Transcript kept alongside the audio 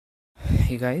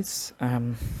Hey guys,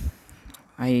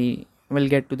 I will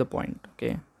get to the point.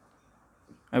 Okay,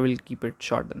 I will keep it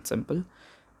short and simple.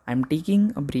 I'm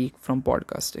taking a break from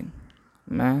podcasting.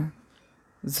 मैं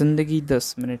जिंदगी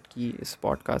 10 minute की इस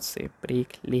podcast से break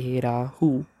ले रहा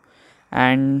हूँ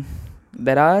and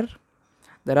there are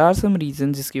there are some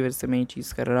reason जिसकी वजह से मैं ये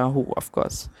चीज़ कर रहा हूँ of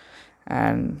course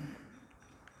and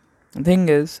thing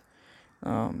is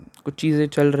कुछ चीज़ें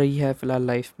चल रही है फ़िलहाल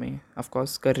लाइफ में ऑफ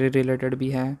कोर्स करियर रिलेटेड भी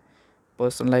है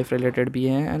पर्सनल लाइफ रिलेटेड भी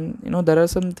है and there are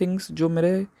some things जो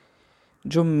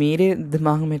मेरे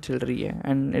दिमाग में चल रही है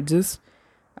and it just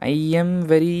I am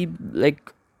very like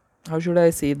how should I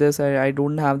say this? I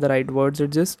don't have the right words.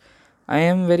 It just I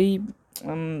am very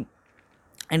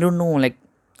I don't know, like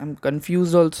I'm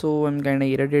confused also, I'm kinda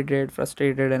irritated,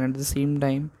 frustrated, and at the same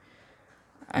time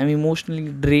I'm emotionally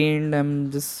drained. I'm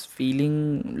just feeling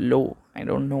low. I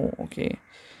don't know, okay.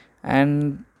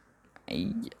 And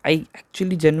I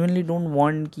actually genuinely don't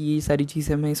want कि ये सारी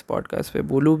चीज़ें मैं इस podcast पे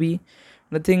बोलूँ भी.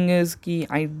 The thing is कि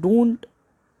I don't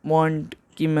want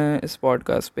कि मैं इस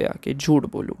पॉडकास्ट पे आके झूठ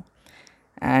बोलूँ.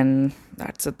 And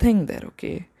that's a thing there,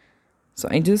 okay. So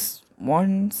I just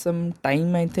want some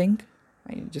time. I think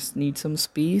I just need some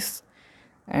space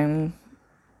and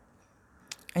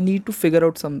I need to figure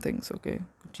out some things, okay.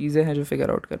 कुछ चीज़ें हैं जो figure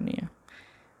out करनी है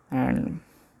and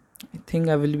I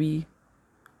think I will be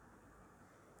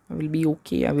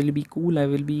okay, I will be cool, I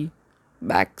will be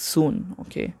back soon,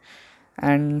 okay.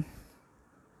 And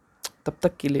तब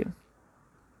तक के लिए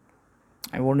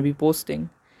I won't be posting.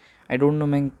 I don't know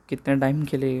मैं कितने टाइम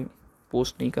के लिए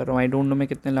पोस्ट नहीं कर रहा हूँ. आई डोंट नो मैं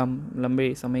कितने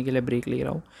लंबे समय के लिए ब्रेक ले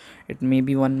रहा हूँ. It may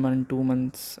be 1 month 2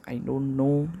 months, I don't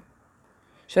know,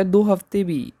 शायद 2 हफ्ते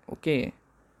भी. Okay,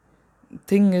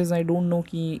 thing is I don't know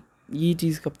कि ये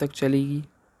चीज़ कब तक चलेगी.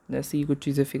 जैसे ही कुछ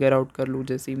चीज़ें फिगर आउट कर लूँ,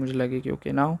 जैसे ही मुझे लगे कि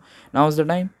okay now is the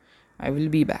time, I will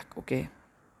be back, okay.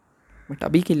 But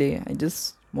अभी के लिए आई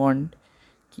जस्ट वॉन्ट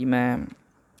कि मैं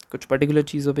कुछ पर्टिकुलर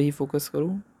चीज़ों पे ही फोकस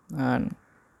करूँ एंड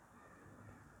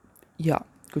या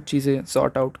कुछ चीज़ें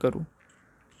सॉर्ट आउट करूँ.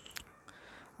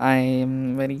 I am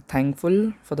very thankful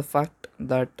for the fact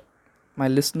that my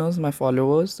listeners, my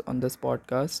followers on this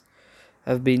podcast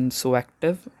have been so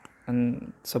active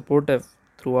and supportive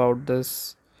throughout this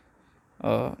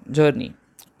journey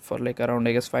for like around,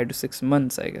 I guess, 5 to 6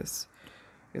 months. I guess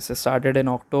I started in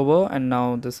October and now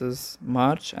this is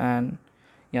March and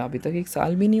yeah, अभी तक 1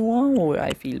 साल भी नहीं हुआ. Oh,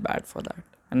 I feel bad for that.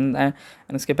 And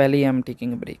इसके पहले ही I'm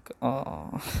taking a break.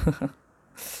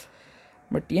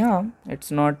 But yeah,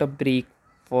 it's not a break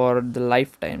for the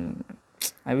lifetime.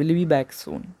 I will be back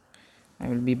soon. I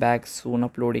will be back soon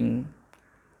uploading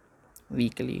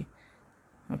weekly.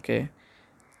 Okay.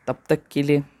 तब तक के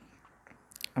लिए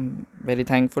I'm very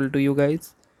thankful to you guys.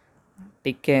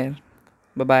 Take care.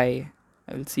 Bye bye. I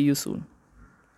will see you soon.